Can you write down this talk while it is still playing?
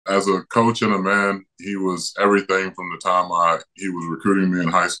as a coach and a man, he was everything from the time he was recruiting me in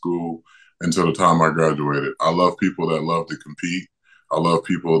high school until the time I graduated. I love people that love to compete. I love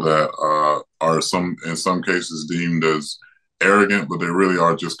people that are in some cases deemed as arrogant, but they really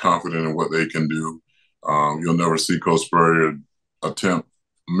are just confident in what they can do. You'll never see Coach Spurrier attempt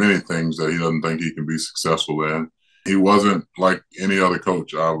many things that he doesn't think he can be successful in. He wasn't like any other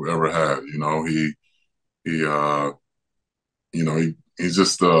coach I've ever had. He he's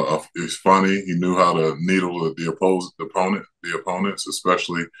just he's funny. He knew how to needle the opponents,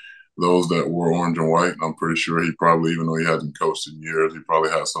 especially those that wore orange and white. And I'm pretty sure he probably, even though he hasn't coached in years, he probably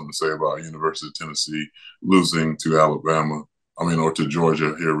has something to say about University of Tennessee losing to Alabama. Or to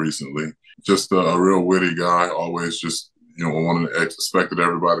Georgia here recently. Just a real witty guy. Always just expected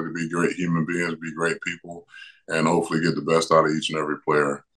everybody to be great human beings, be great people, and hopefully get the best out of each and every player.